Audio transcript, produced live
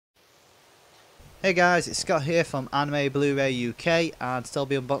Hey guys, it's Scott here from AnimeBlurayUK, and still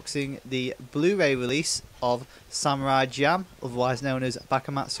be unboxing the Blu-ray release of Samurai Jam, otherwise known as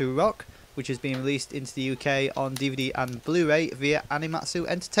Bakumatsu Rock, which has been released into the UK on DVD and Blu-ray via Animatsu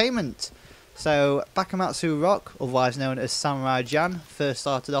Entertainment. So Bakumatsu Rock, otherwise known as Samurai Jam, first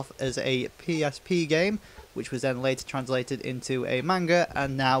started off as a PSP game, which was then later translated into a manga,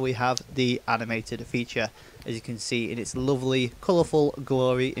 and now we have the animated feature, as you can see in its lovely, colourful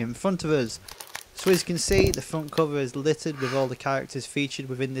glory in front of us. So as you can see, the front cover is littered with all the characters featured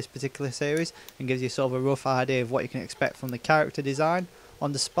within this particular series and gives you sort of a rough idea of what you can expect from the character design.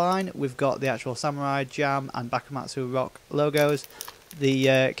 On the spine, we've got the actual Samurai Jam and Bakumatsu Rock logos,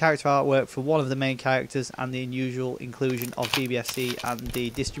 the character artwork for one of the main characters, and the unusual inclusion of BBFC and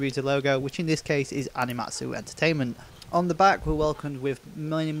the distributor logo, which in this case is Animatsu Entertainment. On the back, we're welcomed with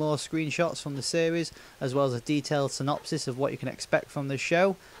many more screenshots from the series, as well as a detailed synopsis of what you can expect from the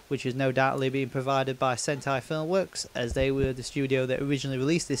show, which is no doubtly being provided by Sentai Filmworks, as they were the studio that originally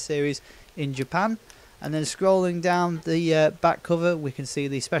released this series in Japan. And then scrolling down the back cover, we can see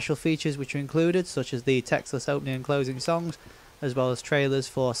the special features which are included, such as the textless opening and closing songs, as well as trailers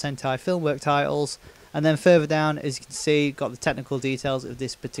for Sentai Filmworks titles. And then further down, as you can see, got the technical details of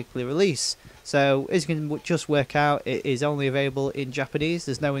this particular release. So as you can just work out, it is only available in Japanese.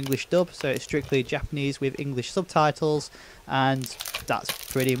 There's no English dub, so it's strictly Japanese with English subtitles, and that's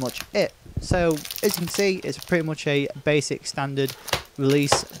pretty much it. So as you can see, it's pretty much a basic standard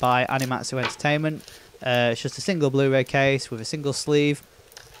release by Animatsu Entertainment. It's just a single Blu-ray case with a single sleeve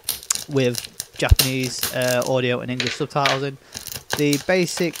with Japanese audio and English subtitles in. The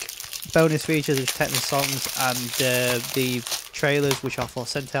basic bonus features of technical songs and the trailers, which are for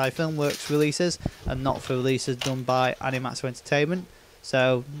Sentai Filmworks releases and not for releases done by Animatsu Entertainment.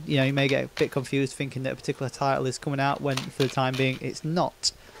 So you may get a bit confused thinking that a particular title is coming out when for the time being it's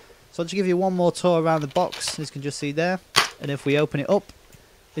not. So I'll just give you one more tour around the box, as you can just see there. And if we open it up,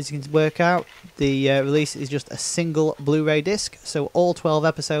 as you can work out, the release is just a single Blu-ray disc. So all 12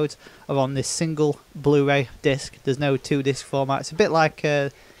 episodes are on this single Blu-ray disc. There's no 2-disc format. It's a bit like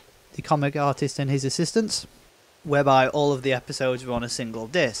the comic artist and his assistants, whereby all of the episodes are on a single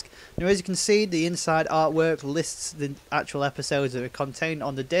disc. Now, as you can see, the inside artwork lists the actual episodes that are contained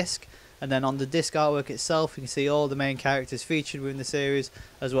on the disc, and then on the disc artwork itself you can see all the main characters featured within the series,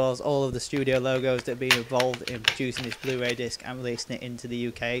 as well as all of the studio logos that have been involved in producing this Blu-ray disc and releasing it into the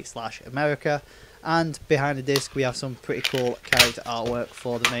UK/America. And behind the disc we have some pretty cool character artwork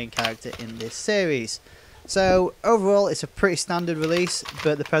for the main character in this series. So overall it's a pretty standard release,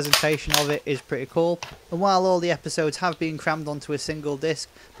 but the presentation of it is pretty cool, and while all the episodes have been crammed onto a single disc,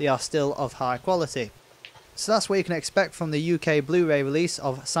 they are still of high quality. So that's what you can expect from the UK Blu-ray release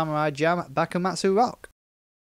of Samurai Jam Bakumatsu Rock.